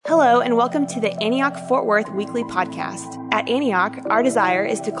Hello, and welcome to the Antioch Fort Worth Weekly Podcast. At Antioch, our desire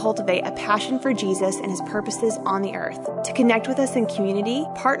is to cultivate a passion for Jesus and his purposes on the earth. To connect with us in community,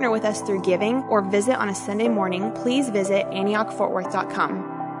 partner with us through giving, or visit on a Sunday morning, please visit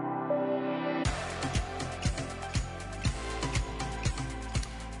AntiochFortWorth.com.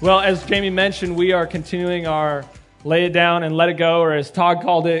 Well, as Jamie mentioned, we are continuing our lay it down and let it go, or as Todd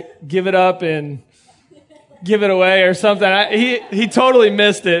called it, give it up and give it away or something. He totally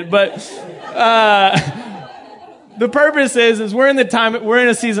missed it, but the purpose is we're in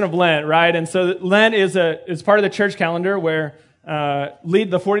a season of Lent, right? And so Lent is part of the church calendar where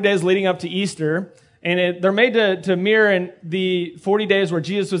the 40 days leading up to Easter, and they're made to mirror in the 40 days where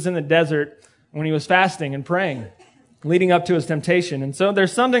Jesus was in the desert when he was fasting and praying, leading up to his temptation. And so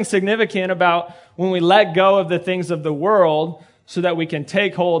there's something significant about when we let go of the things of the world so that we can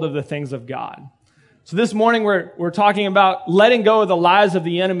take hold of the things of God. So this morning we're talking about letting go of the lies of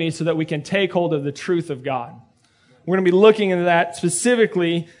the enemy so that we can take hold of the truth of God. We're going to be looking into that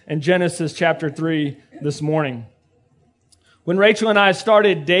specifically in Genesis chapter 3 this morning. When Rachel and I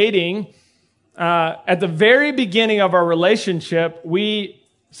started dating, at the very beginning of our relationship, we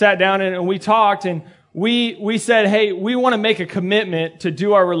sat down and we talked, and we said, hey, we want to make a commitment to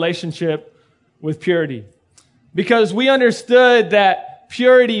do our relationship with purity. Because we understood that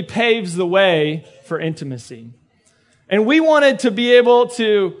purity paves the way for intimacy. And we wanted to be able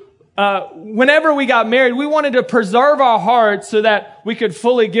to, whenever we got married, we wanted to preserve our hearts so that we could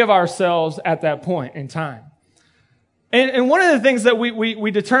fully give ourselves at that point in time. And one of the things that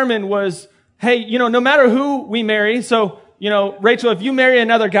we determined was, hey, no matter who we marry, so, Rachel, if you marry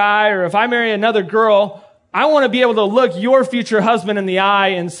another guy or if I marry another girl, I want to be able to look your future husband in the eye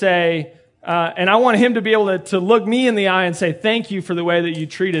and say, and I want him to be able to look me in the eye and say, thank you for the way that you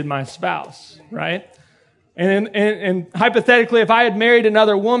treated my spouse, right? And hypothetically, if I had married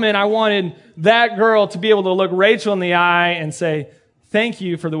another woman, I wanted that girl to be able to look Rachel in the eye and say, thank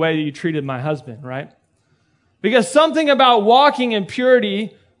you for the way that you treated my husband, right? Because something about walking in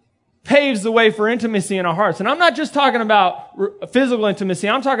purity paves the way for intimacy in our hearts. And I'm not just talking about physical intimacy.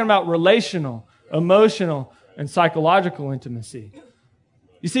 I'm talking about relational, emotional, and psychological intimacy.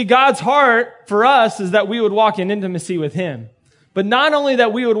 You see, God's heart for us is that we would walk in intimacy with him. But not only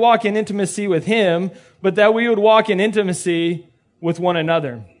that we would walk in intimacy with him, but that we would walk in intimacy with one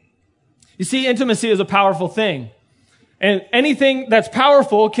another. You see, intimacy is a powerful thing. And anything that's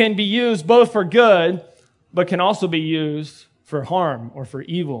powerful can be used both for good, but can also be used for harm or for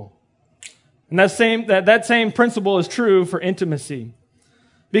evil. And that same principle is true for intimacy.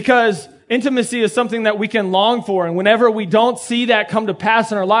 Because intimacy is something that we can long for, and whenever we don't see that come to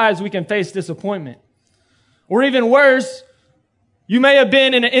pass in our lives, we can face disappointment. Or even worse, you may have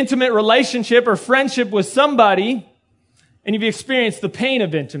been in an intimate relationship or friendship with somebody, and you've experienced the pain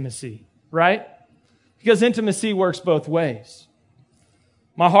of intimacy, right? Because intimacy works both ways.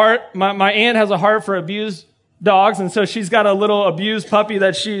 My aunt has a heart for abused dogs, and so she's got a little abused puppy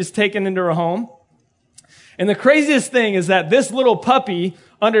that she's taken into her home. And the craziest thing is that this little puppy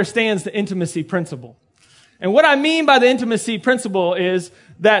understands the intimacy principle. And what I mean by the intimacy principle is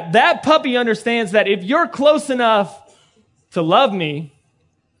that puppy understands that if you're close enough to love me,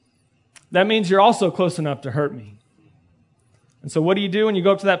 that means you're also close enough to hurt me. And so what do you do when you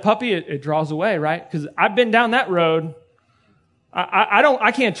go up to that puppy? It draws away, right? Because I've been down that road.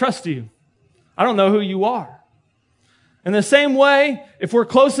 I can't trust you. I don't know who you are. In the same way, if we're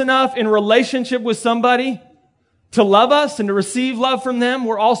close enough in relationship with somebody to love us and to receive love from them,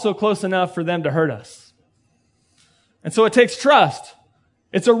 we're also close enough for them to hurt us. And so it takes trust.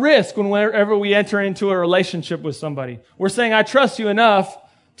 It's a risk whenever we enter into a relationship with somebody. We're saying, I trust you enough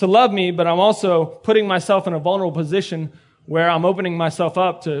to love me, but I'm also putting myself in a vulnerable position where I'm opening myself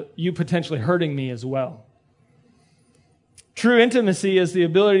up to you potentially hurting me as well. True intimacy is the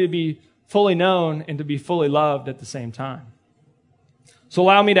ability to be fully known and to be fully loved at the same time. So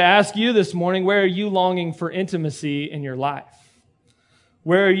allow me to ask you this morning, where are you longing for intimacy in your life?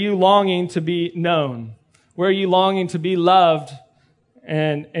 Where are you longing to be known? Where are you longing to be loved?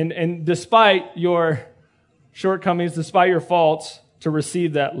 And despite your shortcomings, despite your faults, to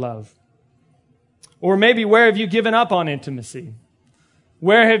receive that love? Or maybe where have you given up on intimacy?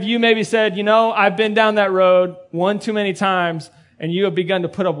 Where have you maybe said, I've been down that road one too many times, and you have begun to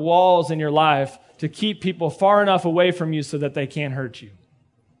put up walls in your life to keep people far enough away from you so that they can't hurt you?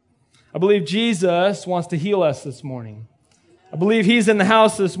 I believe Jesus wants to heal us this morning. I believe he's in the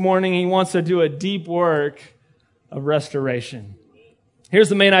house this morning. He wants to do a deep work of restoration. Here's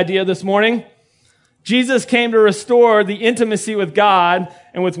the main idea this morning. Jesus came to restore the intimacy with God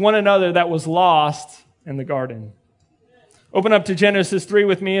and with one another that was lost in the garden. Open up to Genesis 3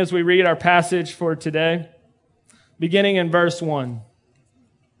 with me as we read our passage for today, beginning in verse 1.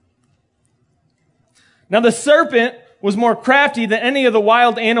 Now the serpent was more crafty than any of the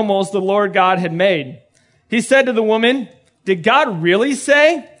wild animals the Lord God had made. He said to the woman, "Did God really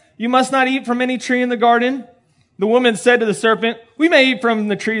say, 'You must not eat from any tree in the garden'?" The woman said to the serpent, "We may eat from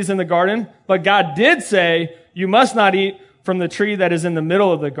the trees in the garden, but God did say, 'You must not eat from the tree that is in the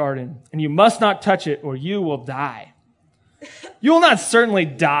middle of the garden, and you must not touch it, or you will die.'" "You will not certainly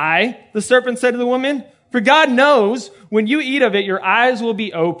die," the serpent said to the woman, "for God knows when you eat of it, your eyes will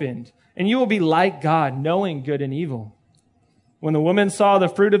be opened, and you will be like God, knowing good and evil." When the woman saw the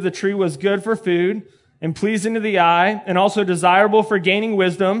fruit of the tree was good for food and pleasing to the eye, and also desirable for gaining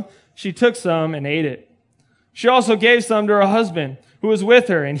wisdom, she took some and ate it. She also gave some to her husband, who was with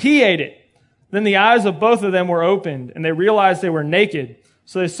her, and he ate it. Then the eyes of both of them were opened, and they realized they were naked.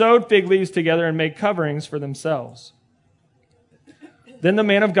 So they sewed fig leaves together and made coverings for themselves. Then the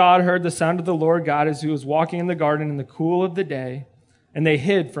man of God heard the sound of the Lord God as he was walking in the garden in the cool of the day, and they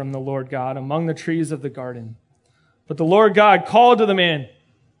hid from the Lord God among the trees of the garden. But the Lord God called to the man,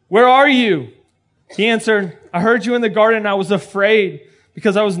 "Where are you?" He answered, "I heard you in the garden, and I was afraid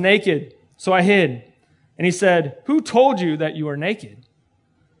because I was naked, so I hid." And he said, "Who told you that you are naked?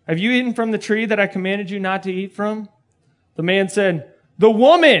 Have you eaten from the tree that I commanded you not to eat from?" The man said, The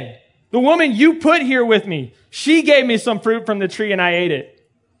woman you put here with me, she gave me some fruit from the tree and I ate it."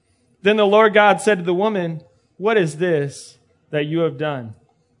 Then the Lord God said to the woman, "What is this that you have done?"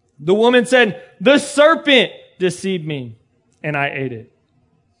 The woman said, "The serpent deceived me and I ate it."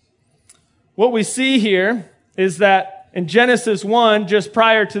 What we see here is that in Genesis 1, just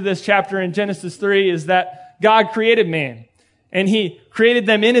prior to this chapter in Genesis 3, is that God created man. And he created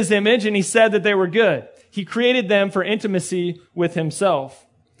them in his image, and he said that they were good. He created them for intimacy with himself.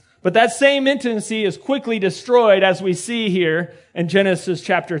 But that same intimacy is quickly destroyed, as we see here in Genesis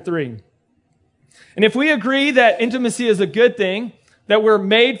chapter 3. And if we agree that intimacy is a good thing, that we're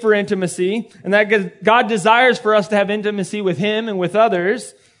made for intimacy, and that God desires for us to have intimacy with him and with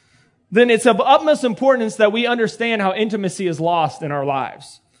others, then it's of utmost importance that we understand how intimacy is lost in our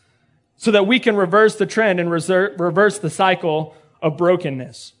lives, so that we can reverse the trend and reverse the cycle of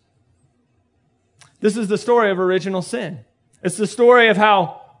brokenness. This is the story of original sin. It's the story of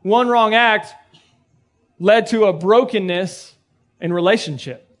how one wrong act led to a brokenness in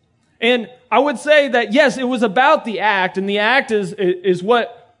relationship. And I would say that, yes, it was about the act, and the act is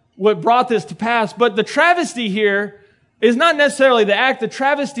what brought this to pass. But the travesty here is not necessarily the act. The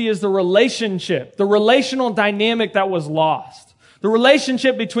travesty is the relationship, the relational dynamic that was lost. The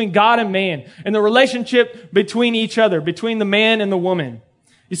relationship between God and man, and the relationship between each other, between the man and the woman.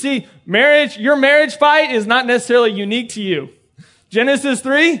 You see, your marriage fight is not necessarily unique to you. Genesis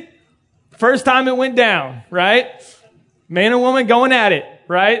 3, first time it went down, right? Man and woman going at it,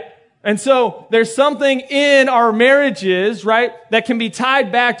 right? And so there's something in our marriages, right, that can be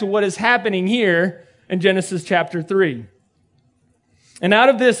tied back to what is happening here in Genesis chapter 3. And out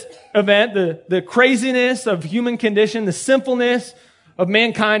of this event, the craziness of human condition, the sinfulness of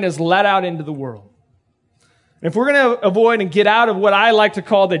mankind is let out into the world. And if we're going to avoid and get out of what I like to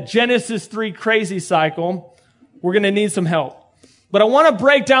call the Genesis 3 crazy cycle, we're going to need some help. But I want to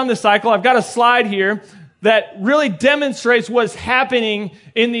break down the cycle. I've got a slide here that really demonstrates what's happening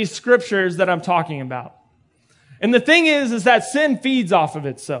in these scriptures that I'm talking about. And the thing is that sin feeds off of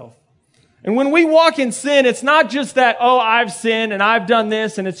itself. And when we walk in sin, it's not just that, oh, I've sinned and I've done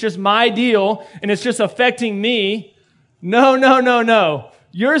this and it's just my deal and it's just affecting me. No.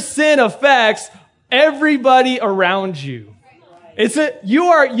 Your sin affects everybody around you. You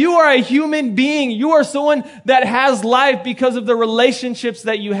are a human being. You are someone that has life because of the relationships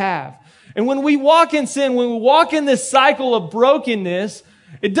that you have. And when we walk in sin, when we walk in this cycle of brokenness,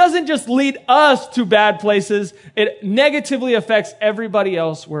 it doesn't just lead us to bad places. It negatively affects everybody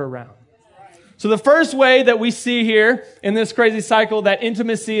else we're around. So the first way that we see here in this crazy cycle that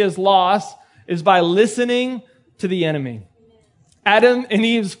intimacy is lost is by listening to the enemy. Adam and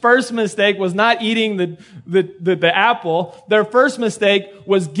Eve's first mistake was not eating the apple. Their first mistake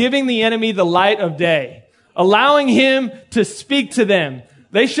was giving the enemy the light of day, allowing him to speak to them.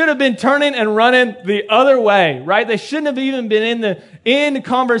 They should have been turning and running the other way, right? They shouldn't have even been in the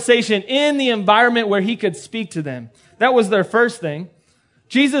conversation, in the environment where he could speak to them. That was their first thing.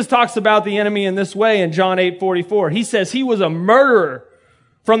 Jesus talks about the enemy in this way in John 8:44. He says he was a murderer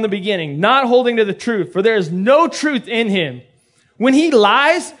from the beginning, not holding to the truth, for there is no truth in him. When he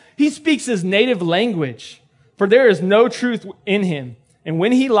lies, he speaks his native language, for there is no truth in him. And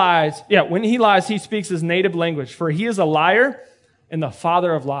when he lies, he speaks his native language, for he is a liar and the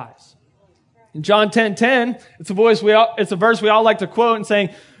father of lies. In John 10:10, it's a verse we all like to quote and saying,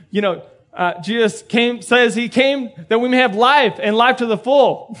 Jesus says he came that we may have life and life to the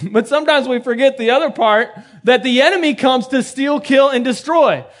full. But sometimes we forget the other part, that the enemy comes to steal, kill, and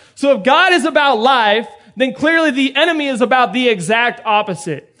destroy. So if God is about life, then clearly the enemy is about the exact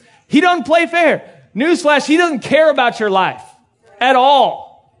opposite. He doesn't play fair. Newsflash, he doesn't care about your life at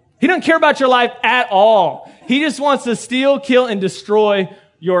all. He doesn't care about your life at all. He just wants to steal, kill, and destroy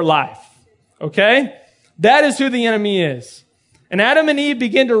your life. Okay? That is who the enemy is. And Adam and Eve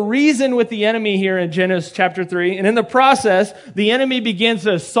begin to reason with the enemy here in Genesis chapter 3. And in the process, the enemy begins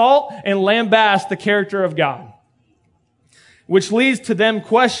to assault and lambast the character of God, which leads to them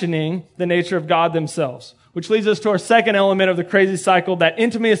questioning the nature of God themselves, which leads us to our second element of the crazy cycle, that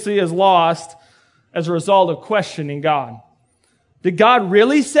intimacy is lost as a result of questioning God. Did God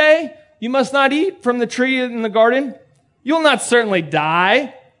really say, you must not eat from the tree in the garden? You will not certainly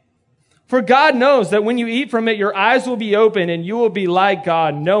die. For God knows that when you eat from it, your eyes will be open and you will be like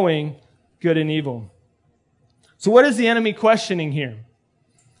God, knowing good and evil. So what is the enemy questioning here?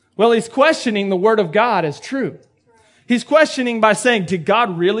 Well, he's questioning the word of God as true. He's questioning by saying, did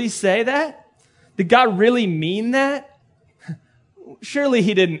God really say that? Did God really mean that? Surely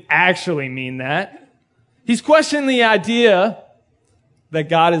he didn't actually mean that. He's questioning the idea that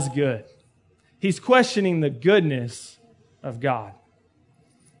God is good. He's questioning the goodness of God.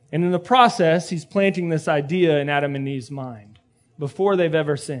 And in the process, he's planting this idea in Adam and Eve's mind before they've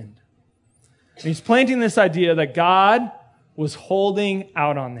ever sinned. And he's planting this idea that God was holding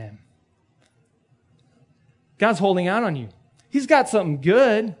out on them. God's holding out on you. He's got something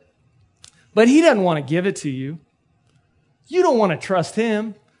good, but he doesn't want to give it to you. You don't want to trust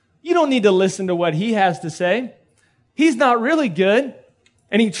him. You don't need to listen to what he has to say. He's not really good.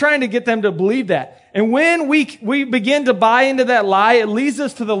 And he's trying to get them to believe that. And when we begin to buy into that lie, it leads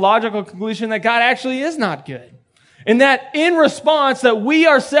us to the logical conclusion that God actually is not good. And that in response, that we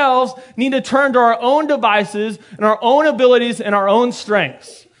ourselves need to turn to our own devices and our own abilities and our own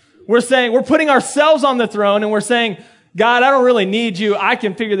strengths. We're putting ourselves on the throne and we're saying, God, I don't really need you. I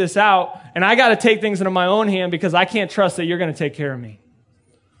can figure this out. And I got to take things into my own hand because I can't trust that you're going to take care of me.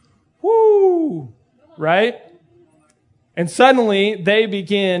 Woo! Right? And suddenly, they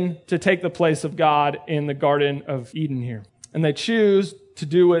begin to take the place of God in the Garden of Eden here. And they choose to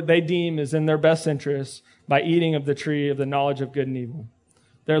do what they deem is in their best interest by eating of the tree of the knowledge of good and evil.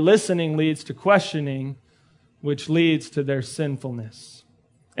 Their listening leads to questioning, which leads to their sinfulness.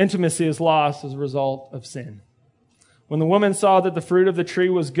 Intimacy is lost as a result of sin. When the woman saw that the fruit of the tree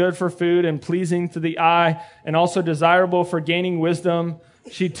was good for food and pleasing to the eye and also desirable for gaining wisdom,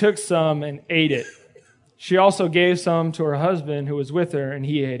 she took some and ate it. She also gave some to her husband who was with her, and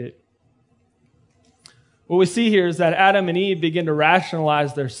he ate it. What we see here is that Adam and Eve begin to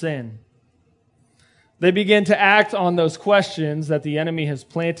rationalize their sin. They begin to act on those questions that the enemy has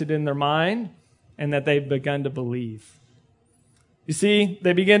planted in their mind and that they've begun to believe. You see,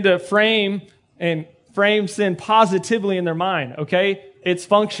 they begin to frame sin positively in their mind, okay? It's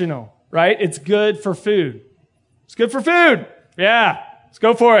functional, right? It's good for food. It's good for food. Yeah, let's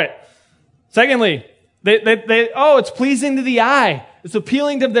go for it. Secondly, it's pleasing to the eye. It's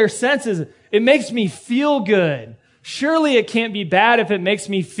appealing to their senses. It makes me feel good. Surely it can't be bad if it makes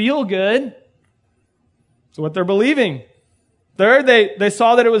me feel good. So what they're believing. Third, they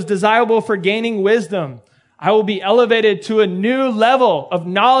saw that it was desirable for gaining wisdom. I will be elevated to a new level of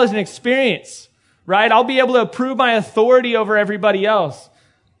knowledge and experience, right? I'll be able to prove my authority over everybody else.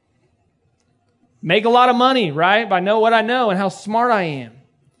 Make a lot of money, right? By know what I know and how smart I am.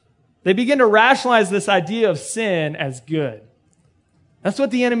 They begin to rationalize this idea of sin as good. That's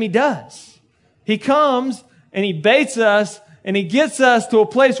what the enemy does. He comes and he baits us and he gets us to a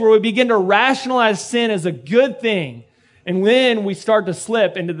place where we begin to rationalize sin as a good thing. And then we start to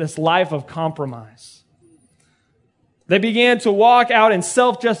slip into this life of compromise. They began to walk out in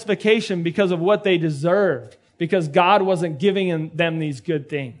self-justification because of what they deserved, because God wasn't giving them these good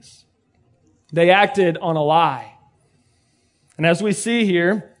things. They acted on a lie. And as we see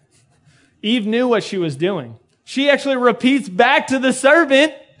here, Eve knew what she was doing. She actually repeats back to the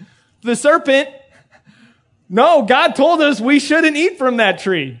serpent, no, God told us we shouldn't eat from that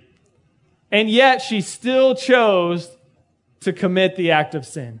tree. And yet she still chose to commit the act of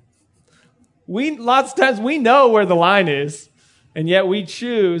sin. Lots of times we know where the line is, and yet we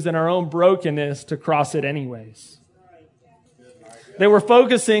choose in our own brokenness to cross it anyways. They were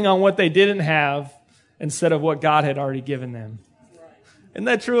focusing on what they didn't have instead of what God had already given them. Isn't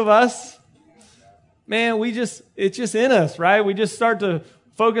that true of us? Man, it's just in us, right? We just start to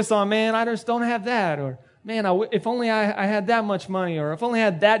focus on, man, I just don't have that. Or, man, if only I had that much money, or if only I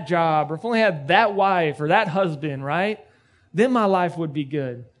had that job, or if only I had that wife or that husband, right? Then my life would be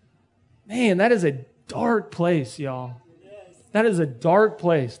good. Man, that is a dark place, y'all. That is a dark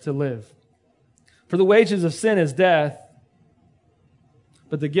place to live. For the wages of sin is death,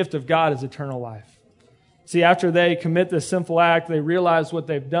 but the gift of God is eternal life. See, after they commit this sinful act, they realize what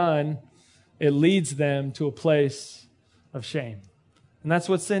they've done. It leads them to a place of shame. And that's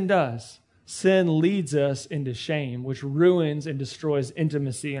what sin does. Sin leads us into shame, which ruins and destroys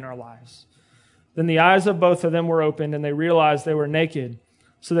intimacy in our lives. Then the eyes of both of them were opened, and they realized they were naked.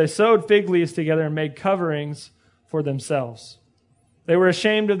 So they sewed fig leaves together and made coverings for themselves. They were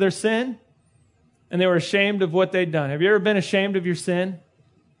ashamed of their sin, and they were ashamed of what they'd done. Have you ever been ashamed of your sin?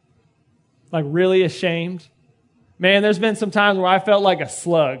 Like really ashamed? Man, there's been some times where I felt like a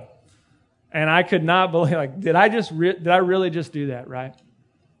slug, and I could not believe, like, did I really just do that, right?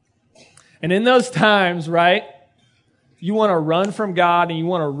 And in those times, right, you want to run from God and you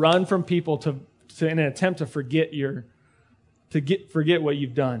want to run from people to in an attempt to forget what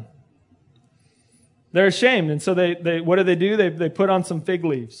you've done. They're ashamed, and so they what do? They put on some fig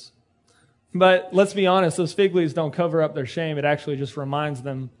leaves. But let's be honest, those fig leaves don't cover up their shame. It actually just reminds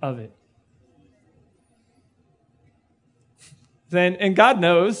them of it. And God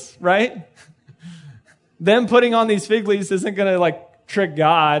knows, right? Them putting on these fig leaves isn't going to like trick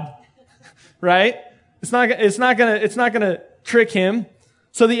God, right? It's not going to trick him.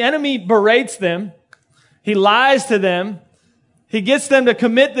 So the enemy berates them. He lies to them. He gets them to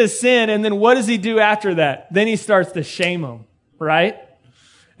commit this sin. And then what does he do after that? Then he starts to shame them, right?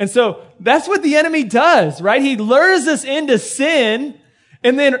 And so that's what the enemy does, right? He lures us into sin.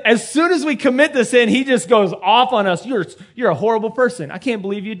 And then as soon as we commit the sin, he just goes off on us. You're a horrible person. I can't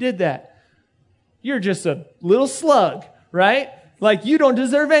believe you did that. You're just a little slug, right? Like you don't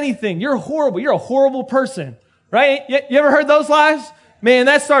deserve anything. You're horrible. You're a horrible person, right? You ever heard those lies? Man,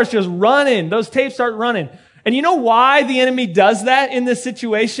 that starts just running. Those tapes start running. And you know why the enemy does that in this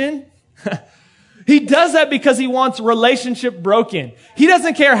situation? He does that because he wants relationship broken. He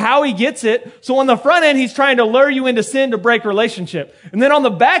doesn't care how he gets it. So on the front end, he's trying to lure you into sin to break relationship. And then on the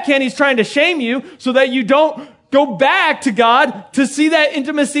back end, he's trying to shame you so that you don't go back to God to see that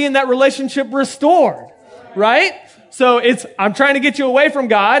intimacy and that relationship restored. Right? So I'm trying to get you away from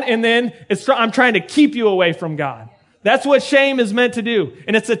God, and then I'm trying to keep you away from God. That's what shame is meant to do.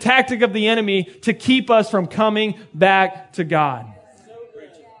 And it's a tactic of the enemy to keep us from coming back to God.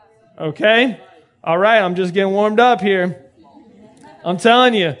 Okay? All right, I'm just getting warmed up here. I'm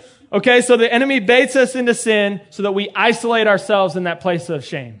telling you. Okay, so the enemy baits us into sin so that we isolate ourselves in that place of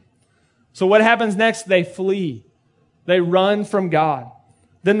shame. So what happens next? They flee. They run from God.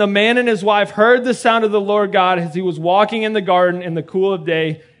 Then the man and his wife heard the sound of the Lord God as he was walking in the garden in the cool of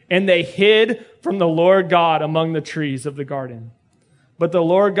day, and they hid from the Lord God among the trees of the garden. But the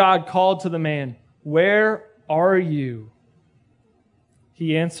Lord God called to the man, "Where are you?"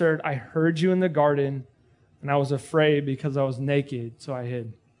 He answered, "I heard you in the garden, and I was afraid because I was naked, so I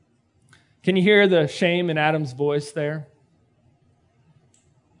hid." Can you hear the shame in Adam's voice there?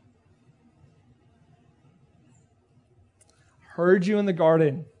 Heard you in the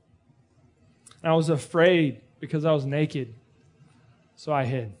garden, and I was afraid because I was naked, so I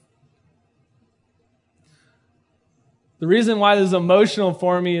hid. The reason why this is emotional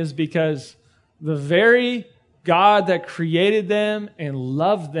for me is because the very God that created them and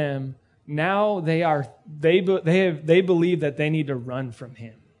loved them, now they believe that they need to run from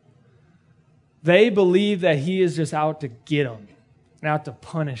him. They believe that he is just out to get them and out to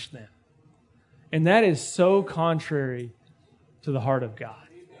punish them. And that is so contrary to the heart of God.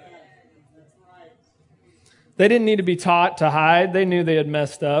 They didn't need to be taught to hide. They knew they had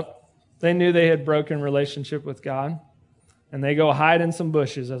messed up. They knew they had broken relationship with God. And they go hide in some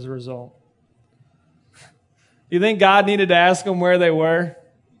bushes as a result. You think God needed to ask them where they were?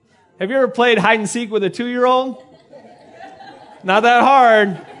 Have you ever played hide and seek with a 2-year-old? Not that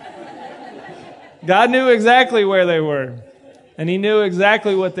hard. God knew exactly where they were. And he knew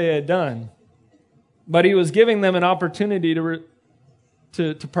exactly what they had done. But he was giving them an opportunity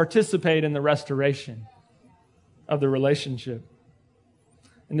to participate in the restoration of the relationship.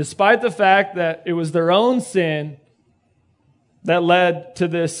 And despite the fact that it was their own sin that led to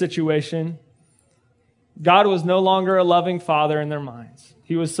this situation, God was no longer a loving father in their minds.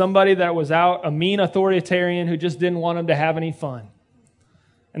 He was somebody that was out, a mean authoritarian who just didn't want them to have any fun.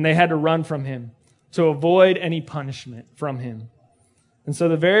 And they had to run from him to avoid any punishment from him. And so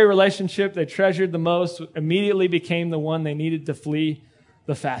the very relationship they treasured the most immediately became the one they needed to flee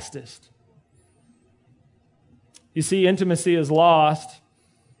the fastest. You see, intimacy is lost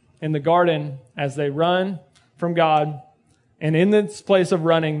in the garden as they run from God. And in this place of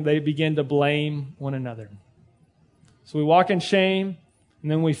running, they begin to blame one another. So we walk in shame, and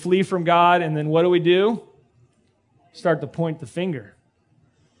then we flee from God, and then what do? Start to point the finger.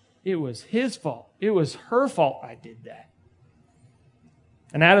 It was his fault. It was her fault I did that.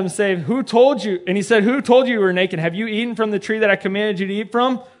 And Adam said, who told you? And he said, who told you were naked? Have you eaten from the tree that I commanded you to eat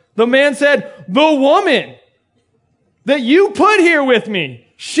from? The man said, the woman that you put here with me.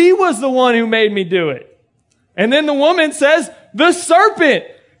 She was the one who made me do it. And then the woman says, the serpent.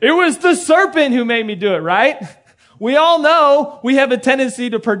 It was the serpent who made me do it, right? We all know we have a tendency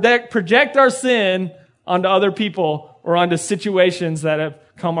to project our sin onto other people or onto situations that have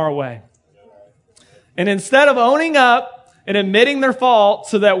come our way. And instead of owning up and admitting their fault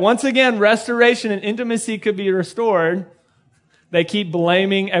so that once again restoration and intimacy could be restored, they keep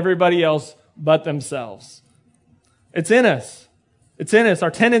blaming everybody else but themselves. It's in us. It's in us.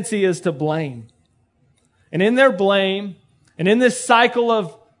 Our tendency is to blame. And in their blame, and in this cycle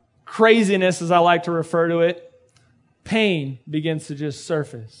of craziness, as I like to refer to it, pain begins to just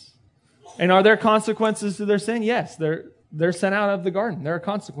surface. And are there consequences to their sin? Yes, they're sent out of the garden. There are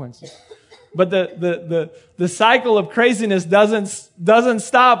consequences. But the cycle of craziness doesn't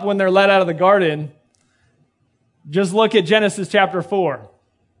stop when they're let out of the garden. Just look at Genesis chapter 4,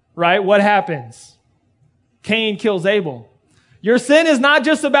 right? What happens? Cain kills Abel. Your sin is not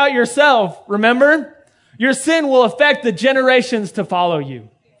just about yourself, remember? Your sin will affect the generations to follow you.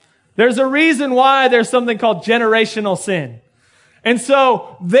 There's a reason why there's something called generational sin. And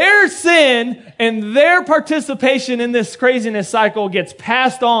so their sin and their participation in this craziness cycle gets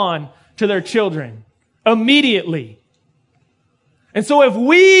passed on to their children immediately. And so if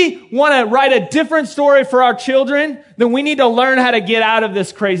we want to write a different story for our children, then we need to learn how to get out of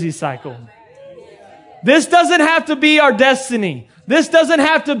this crazy cycle. This doesn't have to be our destiny. This doesn't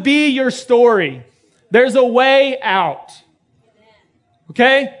have to be your story. There's a way out.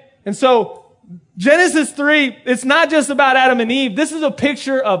 Okay? And so Genesis 3, it's not just about Adam and Eve. This is a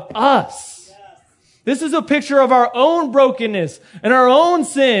picture of us. This is a picture of our own brokenness and our own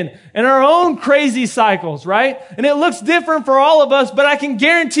sin and our own crazy cycles, right? And it looks different for all of us, but I can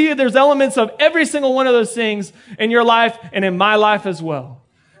guarantee you there's elements of every single one of those things in your life and in my life as well.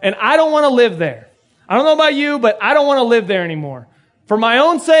 And I don't want to live there. I don't know about you, but I don't want to live there anymore. For my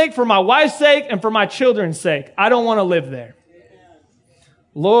own sake, for my wife's sake, and for my children's sake, I don't want to live there.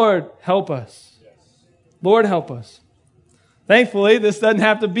 Lord, help us. Lord, help us. Thankfully, this doesn't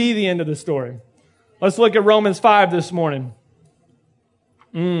have to be the end of the story. Let's look at Romans 5 this morning.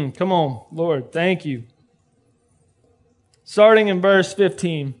 Come on, Lord, thank you. Starting in verse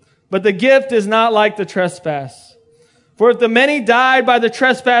 15. But the gift is not like the trespass. For if the many died by the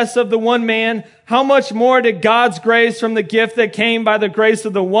trespass of the one man, how much more did God's grace from the gift that came by the grace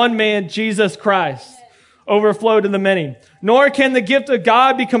of the one man, Jesus Christ, overflow to the many? Nor can the gift of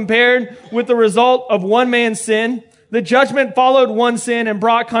God be compared with the result of one man's sin. The judgment followed one sin and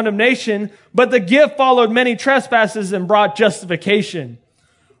brought condemnation, but the gift followed many trespasses and brought justification.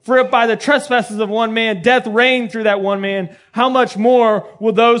 For if by the trespasses of one man death reigned through that one man, how much more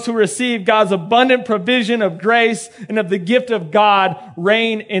will those who receive God's abundant provision of grace and of the gift of God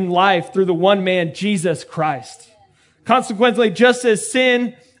reign in life through the one man, Jesus Christ? Consequently, just as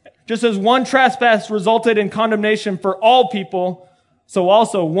one trespass resulted in condemnation for all people, so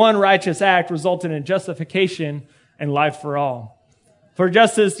also one righteous act resulted in justification and life for all. For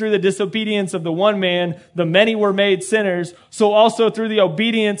just as through the disobedience of the one man, the many were made sinners, so also through the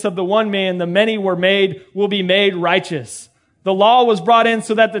obedience of the one man, the many will be made righteous. The law was brought in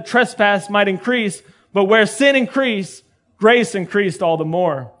so that the trespass might increase, but where sin increased, grace increased all the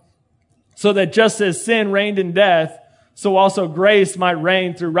more. So that just as sin reigned in death, so also grace might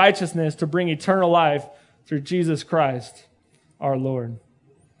reign through righteousness to bring eternal life through Jesus Christ, our Lord.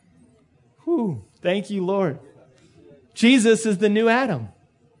 Whew, thank you, Lord. Jesus is the new Adam.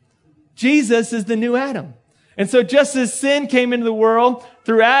 Jesus is the new Adam. And so just as sin came into the world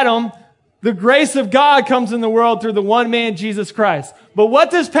through Adam, the grace of God comes in the world through the one man, Jesus Christ. But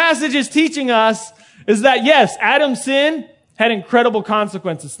what this passage is teaching us is that, yes, Adam's sin had incredible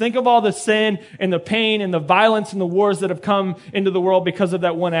consequences. Think of all the sin and the pain and the violence and the wars that have come into the world because of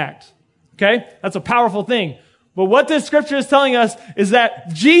that one act. Okay? That's a powerful thing. But what this scripture is telling us is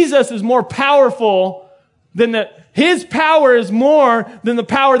that Jesus is more powerful than his power is more than the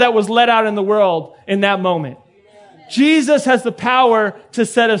power that was let out in the world in that moment. Jesus has the power to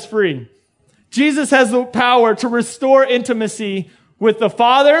set us free. Jesus has the power to restore intimacy with the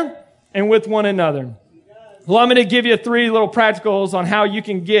Father and with one another. Well, I'm going to give you 3 little practicals on how you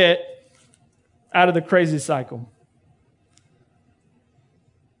can get out of the crazy cycle.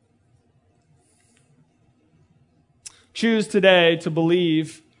 choose today to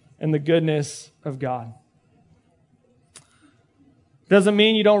believe in the goodness of God. Doesn't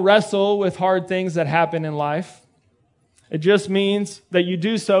mean you don't wrestle with hard things that happen in life. It just means that you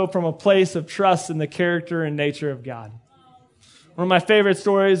do so from a place of trust in the character and nature of God. One of my favorite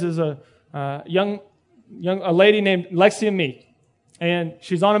stories is a lady named Lexia Meek. And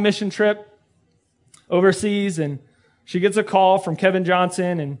she's on a mission trip overseas, and she gets a call from Kevin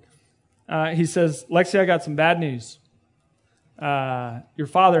Johnson, and he says, "Lexia, I got some bad news. Your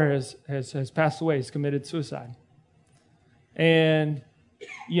father has passed away. He's committed suicide." And,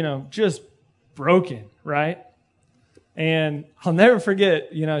 just broken, right? And I'll never forget,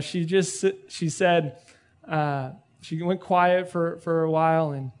 she said, she went quiet for a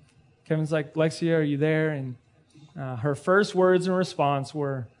while, and Kevin's like, "Lexia, are you there?" And her first words in response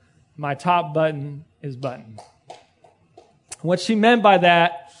were, "My top button is buttoned." What she meant by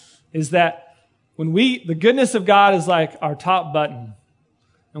that is that the goodness of God is like our top button.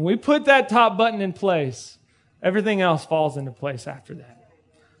 And we put that top button in place, everything else falls into place after that.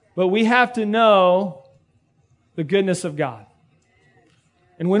 But we have to know the goodness of God.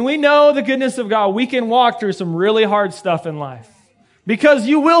 And when we know the goodness of God, we can walk through some really hard stuff in life. Because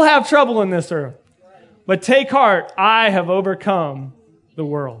you will have trouble in this earth. But take heart, I have overcome the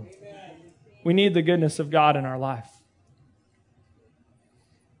world. We need the goodness of God in our life.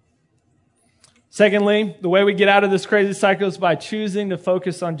 Secondly, the way we get out of this crazy cycle is by choosing to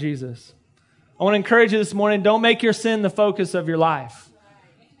focus on Jesus. I want to encourage you this morning, don't make your sin the focus of your life.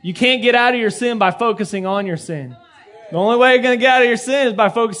 You can't get out of your sin by focusing on your sin. The only way you're going to get out of your sin is by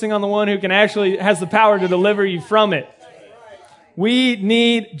focusing on the one who has the power to deliver you from it. We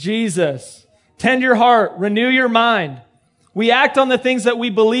need Jesus. Tend your heart, renew your mind. We act on the things that we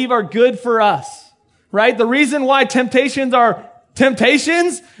believe are good for us, right? The reason why temptations are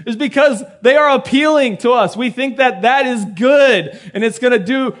temptations is because they are appealing to us. We think that is good and it's going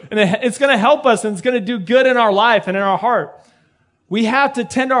to help us and it's going to do good in our life and in our heart. We have to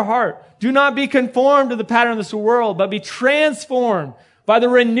tend our heart. Do not be conformed to the pattern of this world, but be transformed by the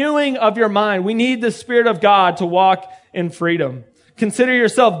renewing of your mind. We need the Spirit of God to walk in freedom. Consider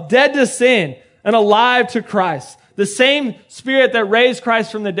yourself dead to sin and alive to Christ. The same Spirit that raised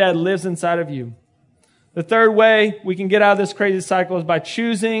Christ from the dead lives inside of you. The third way we can get out of this crazy cycle is by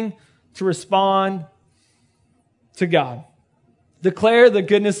choosing to respond to God. Declare the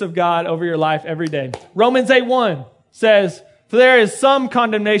goodness of God over your life every day. Romans 8:1 says, "For there is some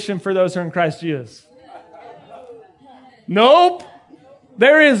condemnation for those who are in Christ Jesus." Nope.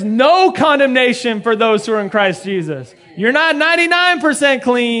 There is no condemnation for those who are in Christ Jesus. You're not 99%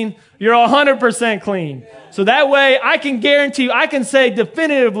 clean. You're 100% clean. So that way I can guarantee you, I can say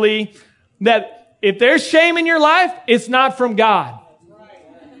definitively that if there's shame in your life, it's not from God.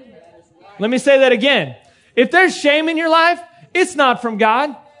 Let me say that again. If there's shame in your life, it's not from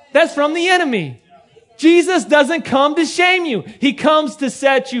God. That's from the enemy. Jesus doesn't come to shame you. He comes to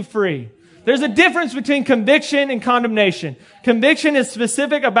set you free. There's a difference between conviction and condemnation. Conviction is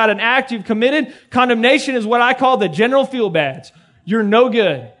specific about an act you've committed. Condemnation is what I call the general feel badge. You're no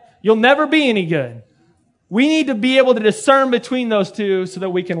good. You'll never be any good. We need to be able to discern between those two so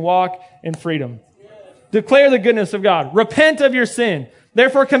that we can walk in freedom. Declare the goodness of God. Repent of your sin.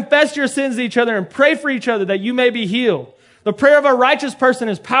 Therefore, confess your sins to each other and pray for each other that you may be healed. The prayer of a righteous person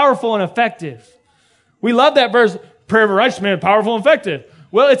is powerful and effective. We love that verse, prayer of a righteous man, powerful and effective.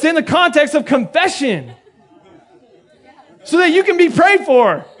 Well, it's in the context of confession. So that you can be prayed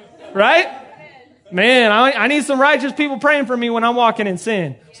for, right? Man, I need some righteous people praying for me when I'm walking in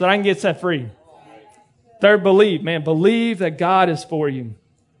sin so that I can get set free. Third, believe. Man, believe that God is for you.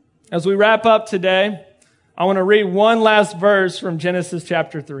 As we wrap up today, I want to read one last verse from Genesis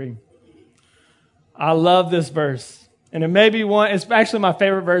chapter 3. I love this verse. And it's actually my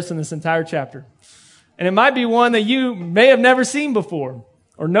favorite verse in this entire chapter. And it might be one that you may have never seen before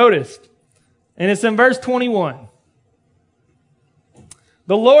or noticed. And it's in verse 21.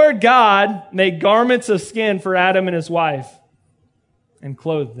 The Lord God made garments of skin for Adam and his wife and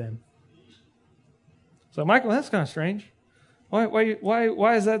clothed them. So, Michael, that's kind of strange.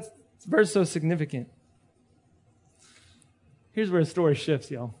 Why is that verse so significant? Here's where the story shifts,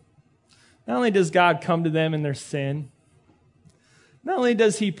 y'all. Not only does God come to them in their sin, not only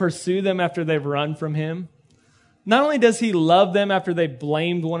does he pursue them after they've run from him, not only does he love them after they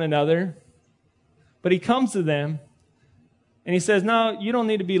blamed one another, but he comes to them and he says, no, you don't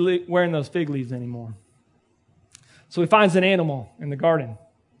need to be wearing those fig leaves anymore. So he finds an animal in the garden.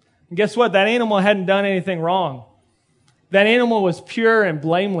 And guess what? That animal hadn't done anything wrong. That animal was pure and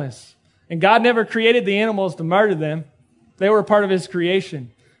blameless. And God never created the animals to murder them. They were part of his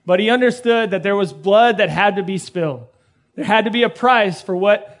creation. But he understood that there was blood that had to be spilled. There had to be a price for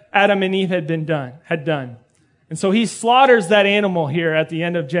what Adam and Eve had done. And so he slaughters that animal here at the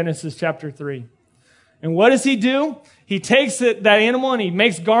end of Genesis chapter 3. And what does he do? He takes that animal and he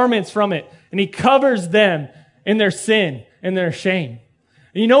makes garments from it, and he covers them in their sin and their shame.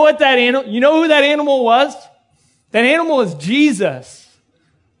 And you know what you know who that animal was? That animal is Jesus.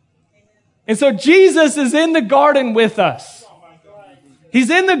 And so Jesus is in the garden with us. He's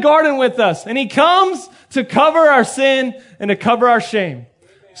in the garden with us, and he comes to cover our sin and to cover our shame.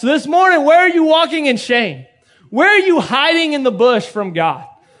 So this morning, where are you walking in shame? Where are you hiding in the bush from God?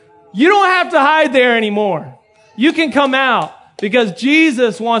 You don't have to hide there anymore. You can come out because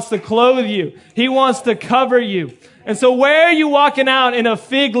Jesus wants to clothe you. He wants to cover you. And so where are you walking out in a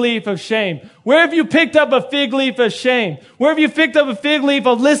fig leaf of shame? Where have you picked up a fig leaf of shame? Where have you picked up a fig leaf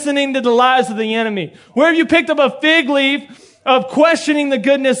of listening to the lies of the enemy? Where have you picked up a fig leaf of questioning the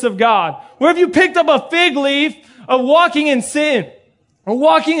goodness of God? Where have you picked up a fig leaf of walking in sin or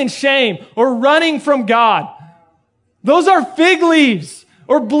walking in shame or running from God? Those are fig leaves.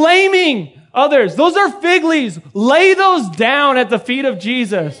 Or blaming others. Those are fig leaves. Lay those down at the feet of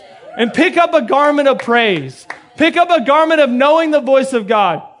Jesus and pick up a garment of praise. Pick up a garment of knowing the voice of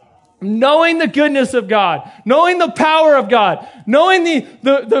God, knowing the goodness of God, knowing the power of God, knowing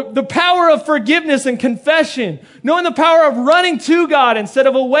the power of forgiveness and confession, knowing the power of running to God instead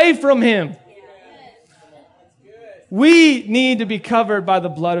of away from Him. We need to be covered by the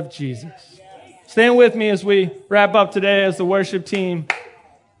blood of Jesus. Stand with me as we wrap up today as the worship team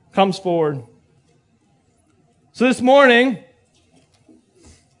comes forward. So this morning,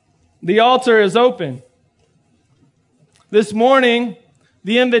 the altar is open. This morning,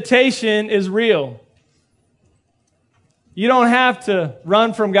 the invitation is real. You don't have to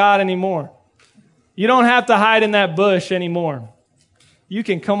run from God anymore. You don't have to hide in that bush anymore. You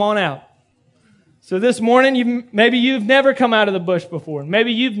can come on out. So this morning, maybe you've never come out of the bush before.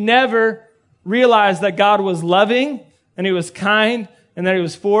 Maybe you've never realized that God was loving and He was kind and that He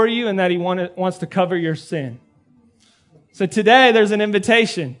was for you and that He wants to cover your sin. So today, there's an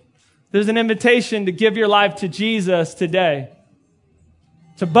invitation. There's an invitation to give your life to Jesus today.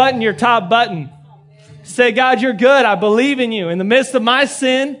 To button your top button. Say, God, you're good. I believe in you. In the midst of my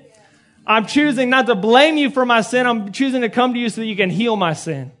sin, I'm choosing not to blame you for my sin. I'm choosing to come to you so that you can heal my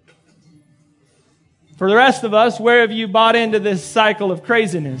sin. For the rest of us, where have you bought into this cycle of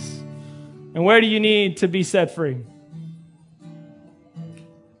craziness? And where do you need to be set free?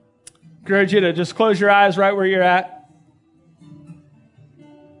 I encourage you to just close your eyes right where you're at.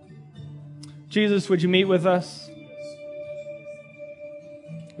 Jesus, would you meet with us?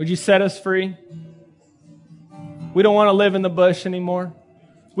 Would you set us free? We don't want to live in the bush anymore.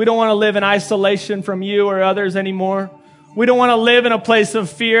 We don't want to live in isolation from you or others anymore. We don't want to live in a place of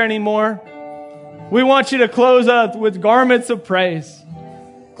fear anymore. We want you to clothe us with garments of praise.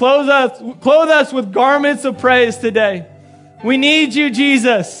 Clothe us with garments of praise today. We need you,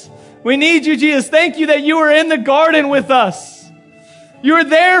 Jesus. We need you, Jesus. Thank you that you were in the garden with us. You were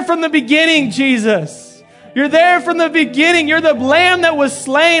there from the beginning, Jesus. You're there from the beginning. You're the lamb that was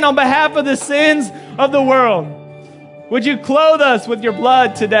slain on behalf of the sins of the world. Would you clothe us with your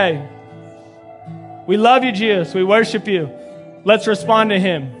blood today? We love you, Jesus. We worship you. Let's respond to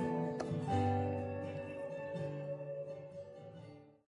Him.